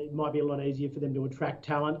potentially, and it might be a lot easier for them to attract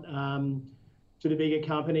talent to the bigger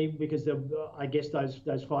company, because I guess those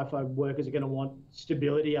FIFO workers are going to want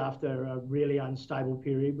stability after a really unstable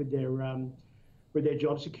period with their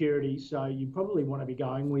job security. So you probably want to be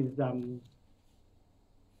going with. I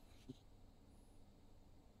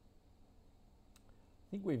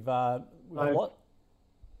think we've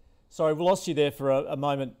Sorry, we lost you there for a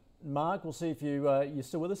moment, Mark. We'll see if you're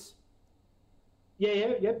still with us.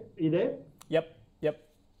 Yep. Are you there? Yep.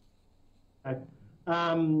 Okay.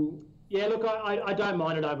 Yeah, look, I don't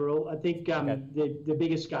mind it overall. I think the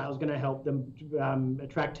bigger scale is going to help them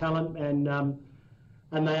attract talent, and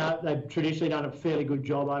they've traditionally done a fairly good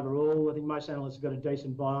job overall. I think most analysts have got a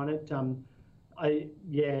decent buy on it.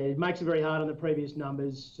 It makes it very hard on the previous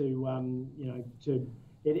numbers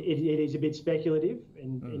it is a bit speculative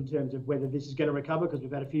in terms of whether this is going to recover, because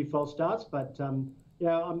we've had a few false starts. But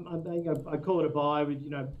I call it a buy with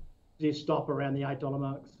a stop around the $8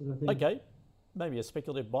 mark. Sort of thing. Okay. Maybe a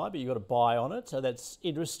speculative buy, but you've got to buy on it. So that's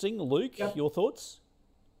interesting. Luke, Your thoughts?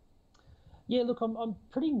 Yeah, look, I'm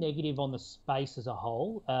pretty negative on the space as a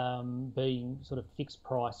whole, being sort of fixed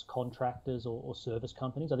price contractors or service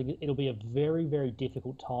companies. I think it'll be a very, very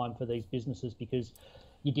difficult time for these businesses, because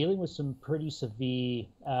you're dealing with some pretty severe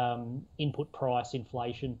input price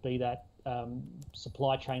inflation, be that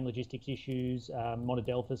supply chain logistics issues.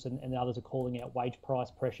 Monadelphous and others are calling out wage price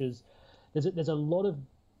pressures. There's a lot of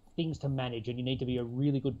things to manage, and you need to be a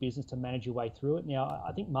really good business to manage your way through it. Now,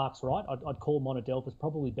 I think Mark's right. I'd call Monadelphous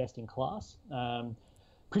probably best in class.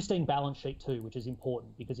 Pristine balance sheet too, which is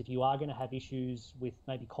important, because if you are going to have issues with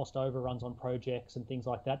maybe cost overruns on projects and things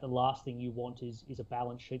like that, the last thing you want is a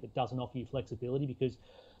balance sheet that doesn't offer you flexibility, because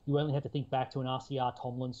you only have to think back to an RCR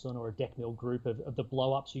Tomlinson or a Decmil Group of the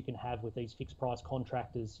blow-ups you can have with these fixed price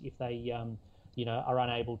contractors if they are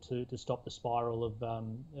unable to stop the spiral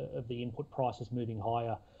of the input prices moving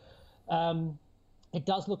higher. It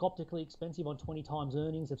does look optically expensive on 20 times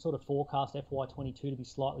earnings. They've sort of forecast FY22 to be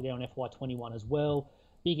slightly down on FY21 as well.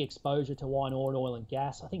 Big exposure to iron ore and oil and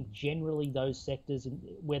gas. I think generally those sectors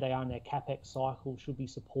where they are in their CapEx cycle should be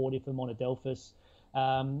supportive for Monadelphous.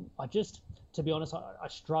 To be honest, I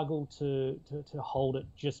struggle to hold it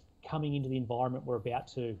just coming into the environment we're about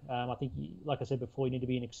to. I think, like I said before, you need to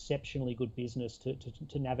be an exceptionally good business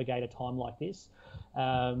to navigate a time like this.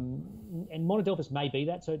 And Monadelphous may be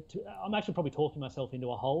that. So I'm actually probably talking myself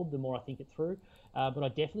into a hold the more I think it through. But I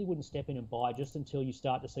definitely wouldn't step in and buy just until you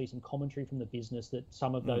start to see some commentary from the business that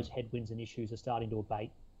some of those headwinds and issues are starting to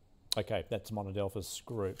abate. Okay, that's Monadelphous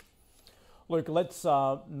Group. Luke, let's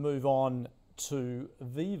move on to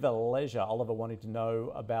Viva Leisure. Oliver wanting to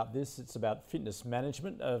know about this. It's about fitness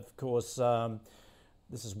management. Of course,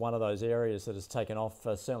 this is one of those areas that has taken off,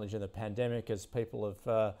 certainly during the pandemic, as people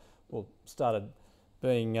have started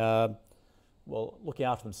being looking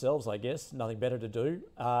after themselves, I guess. Nothing better to do.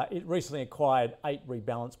 It recently acquired 8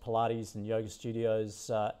 Rebalance Pilates and yoga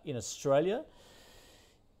studios in Australia.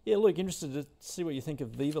 Yeah, Luke, interested to see what you think of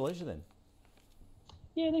Viva Leisure then.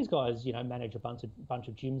 Yeah, these guys, manage a bunch of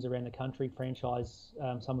gyms around the country, franchise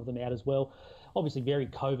some of them out as well. Obviously, very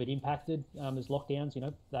COVID impacted as lockdowns.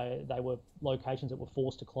 They were locations that were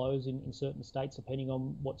forced to close in certain states, depending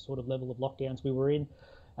on what sort of level of lockdowns we were in.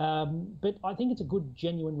 But I think it's a good,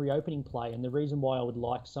 genuine reopening play. And the reason why I would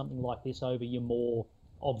like something like this over your more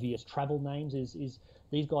obvious travel names is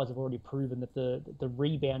these guys have already proven that the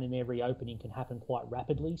rebound in their reopening can happen quite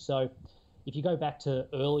rapidly. So if you go back to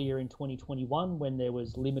earlier in 2021, when there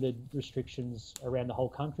was limited restrictions around the whole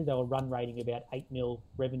country, they were run rating about 8 mil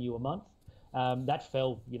revenue a month. That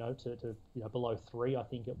fell, to below 3, I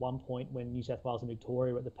think, at one point when New South Wales and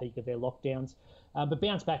Victoria were at the peak of their lockdowns, but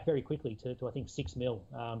bounced back very quickly to I think 6 mil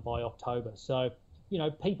by October. So,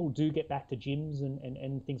 people do get back to gyms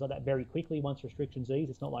and things like that very quickly once restrictions ease.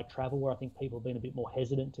 It's not like travel where I think people have been a bit more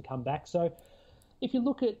hesitant to come back. So if you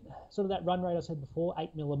look at sort of that run rate I said before,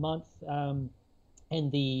 8 mil a month,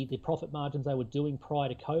 and the profit margins they were doing prior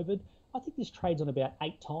to COVID, I think this trades on about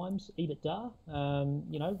 8 times EBITDA,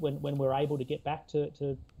 when we're able to get back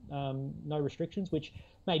to no restrictions, which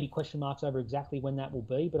may be question marks over exactly when that will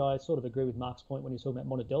be. But I sort of agree with Mark's point when he's talking about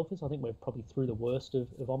Monadelphous. I think we're probably through the worst of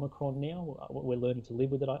Omicron now. We're learning to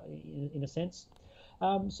live with it in a sense.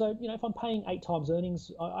 So, if I'm paying 8 times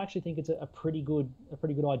earnings, I actually think it's a pretty good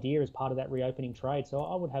idea as part of that reopening trade. So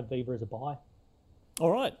I would have Viva as a buy.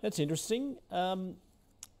 All right, that's interesting.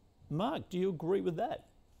 Mark, do you agree with that?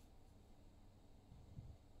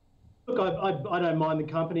 Look, I don't mind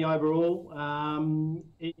the company overall.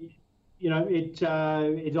 It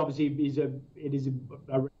obviously is a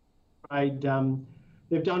trade.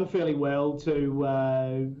 They've done fairly well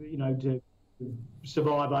to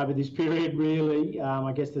survive over this period. Really,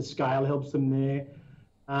 I guess the scale helps them there.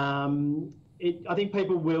 I think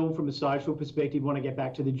people will, from a social perspective, want to get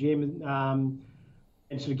back to the gym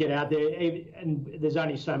and sort of get out there. And there's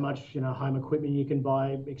only so much home equipment you can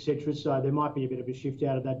buy, etc. So there might be a bit of a shift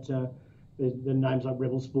out of that. The names like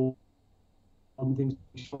Rebel Sport and things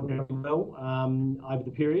extraordinarily well over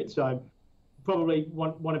the period. So probably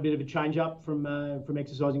want a bit of a change up from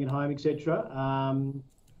exercising at home, etc.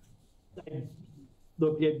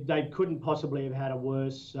 They couldn't possibly have had a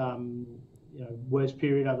worse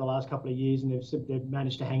period over the last couple of years, and they've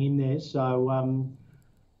managed to hang in there. So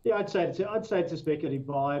I'd say it's a speculative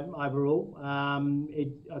buy overall. I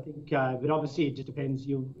think, but obviously it just depends.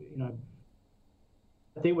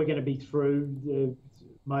 I think we're going to be through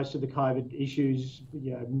most of the COVID issues,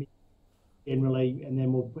 generally, and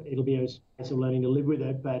then it'll be a case of learning to live with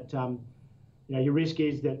it. But your risk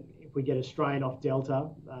is that if we get a strain off Delta,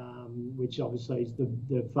 which obviously is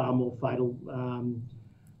the far more fatal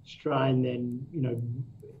strain, then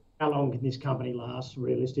how long can this company last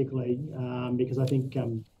realistically? Because I think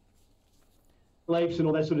beliefs and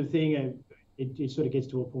all that sort of thing, it sort of gets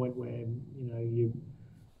to a point where you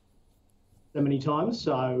so many times.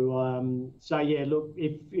 So yeah, look,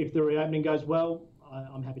 if the reopening goes well,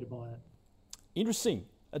 I'm happy to buy it. Interesting.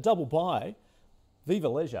 A double buy, Viva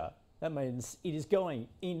Leisure. That means it is going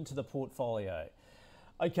into the portfolio.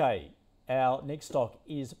 Okay, our next stock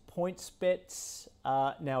is PointsBet.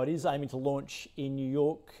 Now, it is aiming to launch in New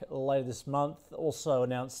York later this month. Also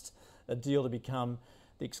announced a deal to become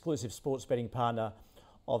the exclusive sports betting partner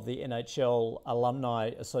of the NHL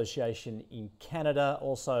Alumni Association in Canada,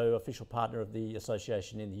 also official partner of the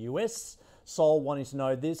association in the US. Sol wanting to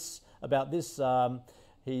know about this.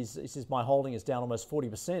 He says, my holding is down almost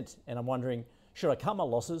 40%, and I'm wondering, should I cut my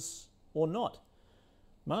losses or not?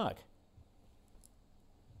 Mark?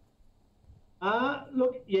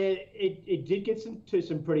 Look, yeah, it did get to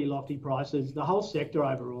some pretty lofty prices. The whole sector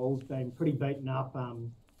overall has been pretty beaten up.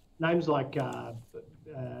 Names like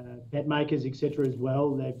bet makers, etc. as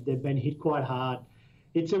well, they've been hit quite hard.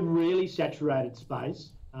 It's a really saturated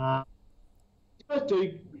space.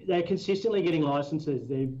 They're consistently getting licenses.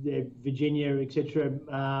 They're Virginia, etc.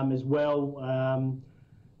 As well.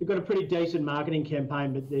 They've got a pretty decent marketing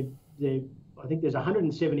campaign, but I think there's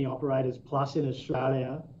 170 operators plus in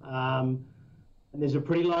Australia. And there's a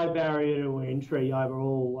pretty low barrier to entry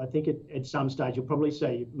overall. I think at some stage you'll probably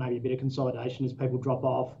see maybe a bit of consolidation as people drop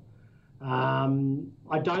off.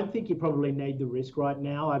 I don't think you probably need the risk right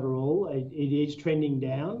now overall. It is trending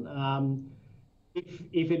down.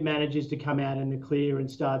 If it manages to come out in the clear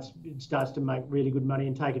and starts to make really good money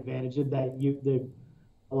and take advantage of that, the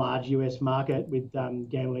large US market with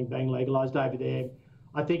gambling being legalised over there,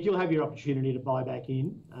 I think you'll have your opportunity to buy back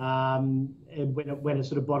in and when it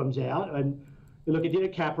sort of bottoms out. And look, it did a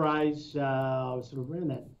cap raise sort of around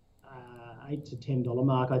that $8 to $10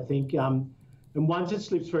 mark, I think. And once it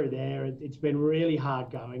slips through there, it's been really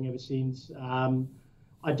hard going ever since.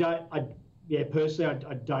 Personally,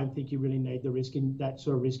 I don't think you really need the risk in that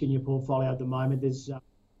sort of risk in your portfolio at the moment. There's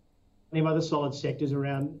plenty of other solid sectors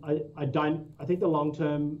around. I think the long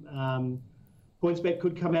term PointsBet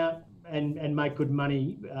could come out and make good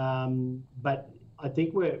money, but I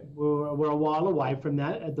think we're a while away from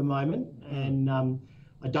that at the moment, and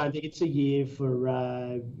I don't think it's a year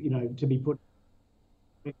for to be put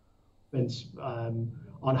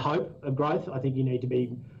on hope of growth. I think you need to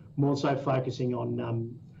be more so focusing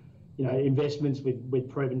on investments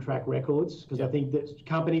with proven track records, because I think that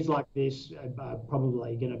companies like this are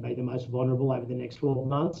probably going to be the most vulnerable over the next 12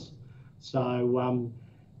 months. So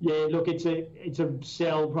look, it's a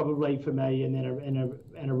sell probably for me, and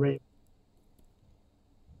then a re.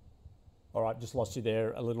 All right, just lost you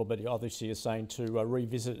there a little bit. Obviously, you're saying to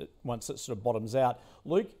revisit it once it sort of bottoms out.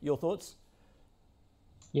 Luke, your thoughts?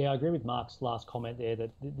 Yeah, I agree with Mark's last comment there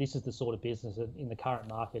that this is the sort of business that in the current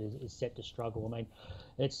market is set to struggle. I mean,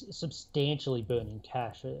 it's substantially burning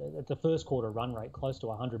cash. At the first quarter run rate, close to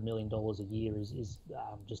 $100 million a year is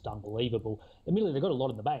just unbelievable. Admittedly, they've got a lot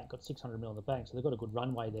in the bank, got $600 million in the bank, so they've got a good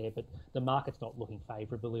runway there, but the market's not looking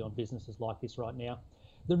favourably on businesses like this right now.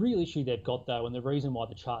 The real issue they've got, though, and the reason why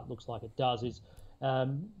the chart looks like it does is,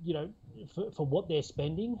 for what they're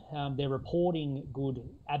spending, they're reporting good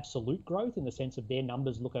absolute growth in the sense of their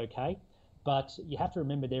numbers look okay. But you have to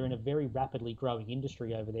remember they're in a very rapidly growing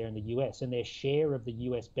industry over there in the US, and their share of the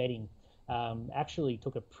US betting actually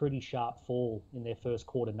took a pretty sharp fall in their first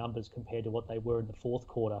quarter numbers compared to what they were in the fourth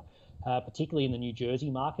quarter, particularly in the New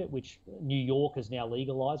Jersey market, which New York has now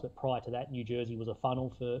legalized, but prior to that, New Jersey was a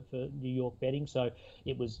funnel for New York betting. So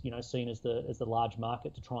it was seen as the large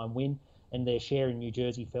market to try and win. And their share in New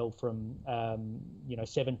Jersey fell from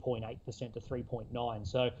 7.8% to 3.9%.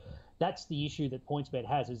 So that's the issue that PointsBet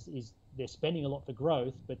has is they're spending a lot for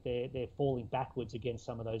growth, but they're falling backwards against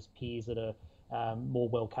some of those peers that are more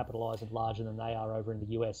well capitalised and larger than they are over in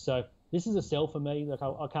the US. So this is a sell for me. Like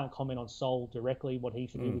I can't comment on Sol directly what he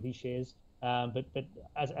should do with his shares, but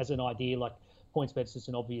as an idea, like PointsBet's just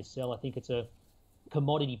an obvious sell. I think it's a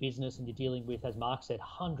commodity business, and you're dealing with, as Mark said,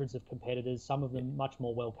 hundreds of competitors, some of them much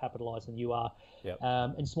more well capitalised than you are.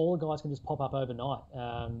 And smaller guys can just pop up overnight,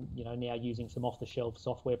 now using some off-the-shelf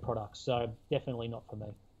software products. So definitely not for me.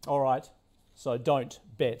 All right. So don't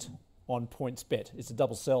bet on PointsBet. It's a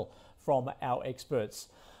double sell from our experts.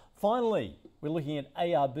 Finally, we're looking at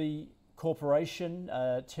ARB Corporation.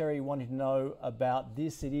 Terry wanted to know about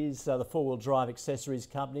this. It is the four-wheel drive accessories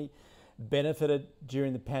company. Benefited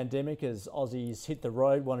during the pandemic as Aussies hit the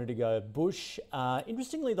road, wanted to go bush.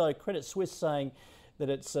 Interestingly, though, Credit Suisse saying that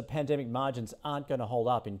its pandemic margins aren't going to hold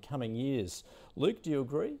up in coming years. Luke, do you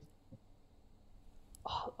agree?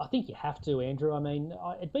 I think you have to, Andrew. I mean,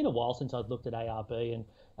 it's been a while since I've looked at ARB and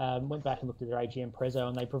went back and looked at their AGM Prezzo,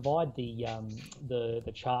 and they provide the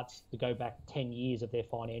charts to go back 10 years of their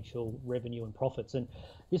financial revenue and profits. And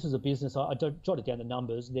this was a business, I jotted down the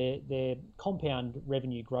numbers, their compound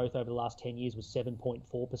revenue growth over the last 10 years was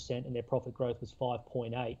 7.4% and their profit growth was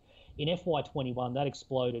 5.8%. In FY21, that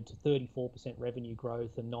exploded to 34% revenue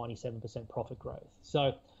growth and 97% profit growth.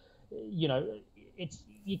 So,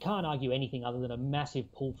 you can't argue anything other than a massive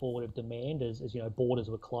pull forward of demand as borders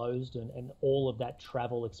were closed and all of that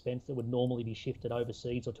travel expense that would normally be shifted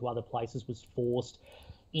overseas or to other places was forced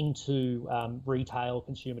into retail,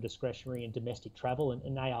 consumer discretionary and domestic travel,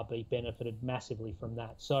 and ARB benefited massively from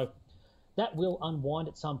that. So that will unwind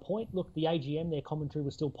at some point. Look, the AGM, their commentary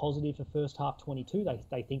was still positive for first half 22.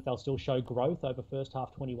 They think they'll still show growth over first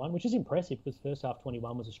half 21, which is impressive because first half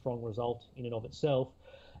 21 was a strong result in and of itself.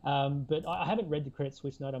 But I haven't read the Credit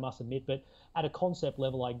Suisse note, I must admit, but at a concept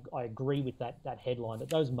level, I agree with that headline, that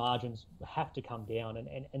those margins have to come down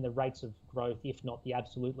and the rates of growth, if not the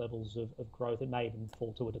absolute levels of growth, it may even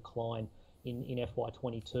fall to a decline in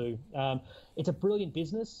FY22. It's a brilliant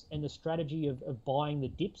business, and the strategy of buying the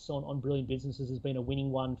dips on brilliant businesses has been a winning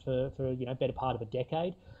one for better part of a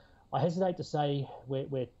decade. I hesitate to say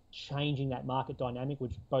we're changing that market dynamic,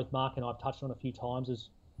 which both Mark and I have touched on a few times as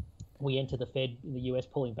we enter the Fed in the US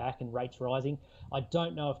pulling back and rates rising. I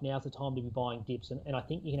don't know if now's the time to be buying dips, and I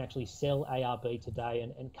think you can actually sell ARB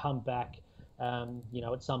today and come back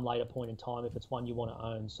at some later point in time if it's one you want to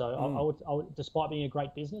own. So I would, despite being a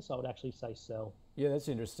great business, I would actually say sell. Yeah, that's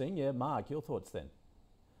interesting. Yeah, Mark, your thoughts then?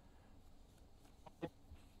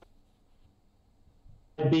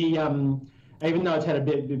 Even though it's had a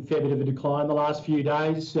fair bit of a decline the last few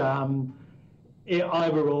days,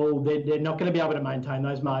 overall, they're not going to be able to maintain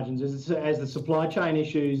those margins as the supply chain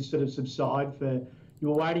issues sort of subside. You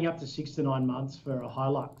were waiting up to 6 to 9 months for a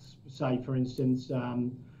Hilux, say for instance,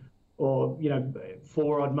 or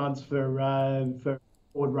 4 odd months for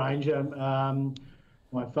Ford Ranger.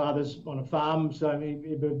 My father's on a farm, so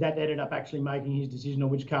that ended up actually making his decision on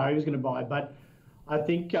which car he was going to buy. But I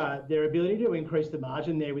think their ability to increase the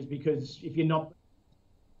margin there was because if you're not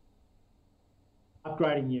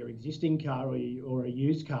upgrading your existing car or a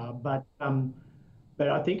used car, but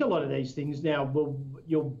I think a lot of these things now there'll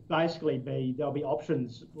be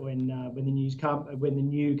options when the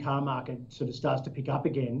new car market sort of starts to pick up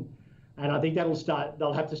again, and I think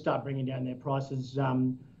they'll have to start bringing down their prices.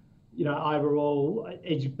 Overall,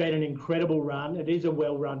 it's been an incredible run. It is a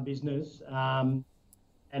well-run business, and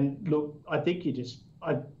look, I think you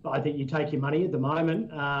take your money at the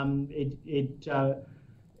moment.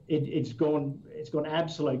 It's gone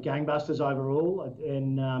absolute gangbusters overall,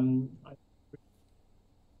 and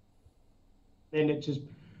then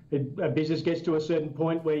a business gets to a certain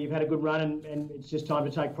point where you've had a good run and it's just time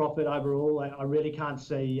to take profit overall. I really can't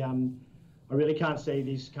see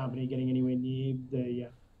this company getting anywhere near the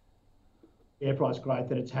share price growth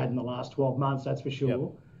that it's had in the last 12 months. That's for sure. Yep.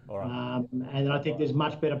 All right. And I think there's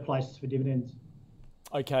much better places for dividends.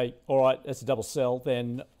 Okay, all right, that's a double sell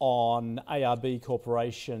then on ARB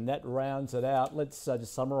Corporation. That rounds it out. Let's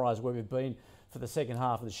just summarise where we've been for the second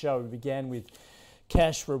half of the show. We began with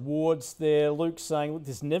cash rewards there. Luke saying, look,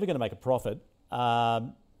 this is never going to make a profit.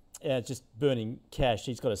 Just burning cash.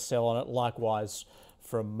 He's got to sell on it. Likewise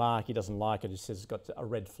from Mark, he doesn't like it. He says it's got a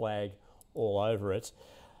red flag all over it.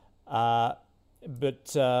 But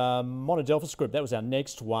Monadelphous Group, that was our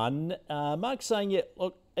next one. Mark's saying, yeah,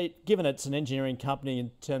 look, given it's an engineering company in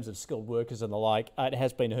terms of skilled workers and the like, it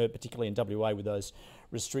has been hurt, particularly in WA with those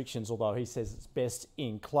restrictions, although he says it's best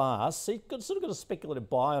in class. He's sort of got a speculative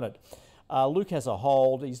buy on it. Luke has a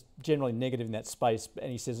hold. He's generally negative in that space,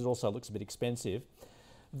 and he says it also looks a bit expensive.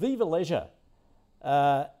 Viva Leisure.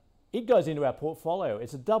 It goes into our portfolio.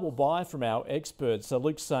 It's a double buy from our experts. So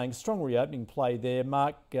Luke's saying strong reopening play there.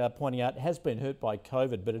 Mark pointing out has been hurt by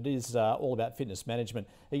COVID, but it is all about fitness management.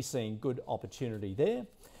 He's seeing good opportunity there.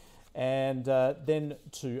 And then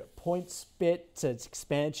to PointsBet, its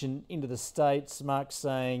expansion into the States. Mark's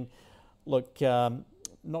saying, look,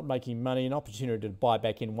 not making money, an opportunity to buy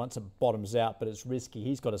back in once it bottoms out, but it's risky.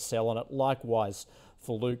 He's got to sell on it. Likewise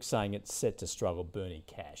for Luke, saying it's set to struggle burning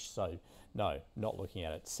cash. So no, not looking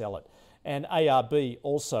at it, sell it. And ARB,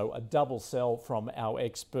 also a double sell from our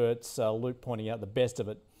experts. Luke pointing out the best of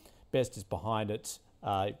it, best is behind it,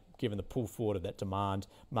 given the pull forward of that demand.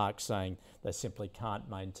 Mark saying they simply can't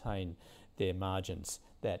maintain their margins.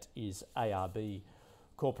 That is ARB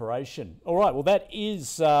Corporation. All right, well, that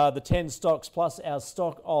is the 10 stocks plus our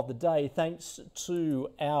stock of the day. Thanks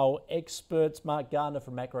to our experts, Mark Gardner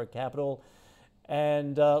from Macro Capital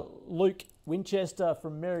and Luke Winchester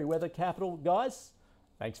from Merryweather Capital. Guys,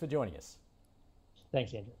 thanks for joining us.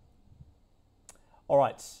 Thanks, Andrew. All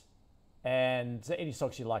right. And any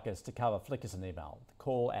stocks you'd like us to cover, flick us an email.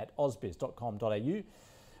 Call at ausbiz.com.au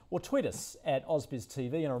or tweet us at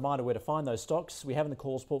ausbiztv. And a reminder where to find those stocks we have in the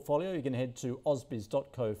calls portfolio. You can head to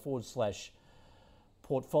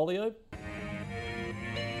ausbiz.co/portfolio.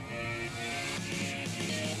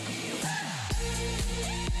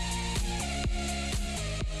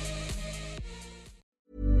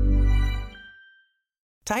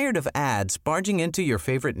 Tired of ads barging into your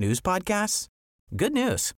favorite news podcasts? Good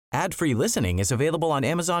news. Ad-free listening is available on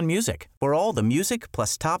Amazon Music for all the music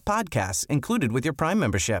plus top podcasts included with your Prime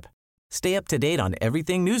membership. Stay up to date on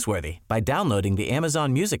everything newsworthy by downloading the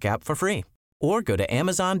Amazon Music app for free or go to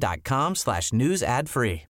amazon.com/news ad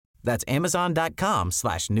free. That's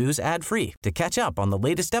amazon.com/news ad free to catch up on the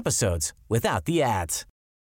latest episodes without the ads.